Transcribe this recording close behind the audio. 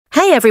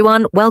Hey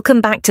everyone, welcome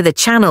back to the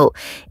channel.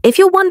 If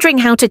you're wondering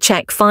how to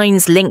check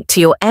fines linked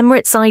to your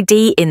Emirates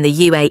ID in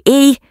the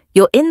UAE,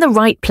 you're in the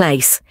right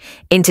place.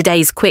 In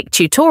today's quick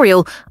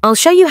tutorial, I'll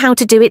show you how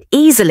to do it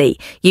easily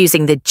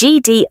using the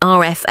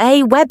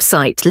GDRFA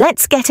website.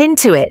 Let's get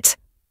into it.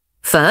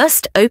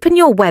 First, open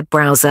your web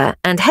browser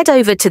and head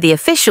over to the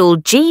official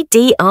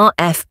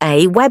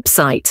GDRFA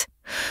website.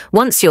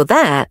 Once you're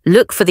there,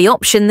 look for the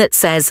option that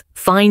says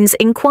Fines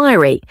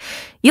Inquiry.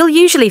 You'll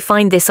usually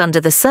find this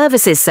under the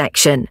Services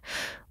section.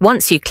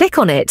 Once you click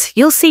on it,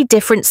 you'll see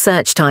different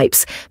search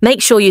types.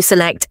 Make sure you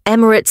select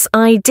Emirates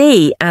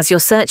ID as your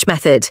search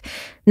method.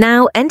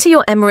 Now enter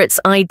your Emirates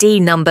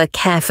ID number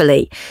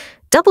carefully.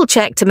 Double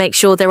check to make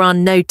sure there are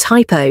no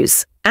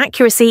typos.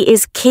 Accuracy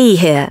is key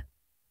here.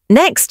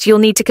 Next, you'll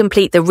need to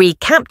complete the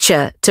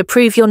reCAPTCHA to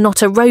prove you're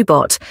not a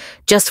robot.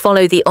 Just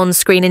follow the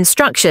on-screen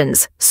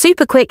instructions.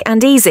 Super quick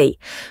and easy.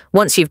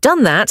 Once you've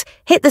done that,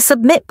 hit the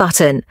Submit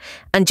button.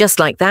 And just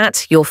like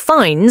that, your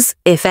fines,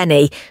 if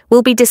any,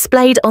 will be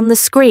displayed on the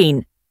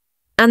screen.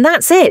 And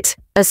that's it.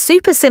 A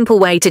super simple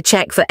way to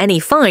check for any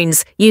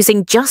fines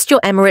using just your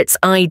Emirates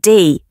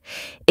ID.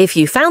 If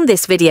you found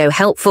this video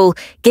helpful,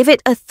 give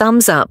it a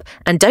thumbs up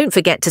and don't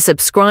forget to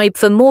subscribe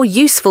for more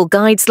useful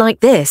guides like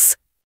this.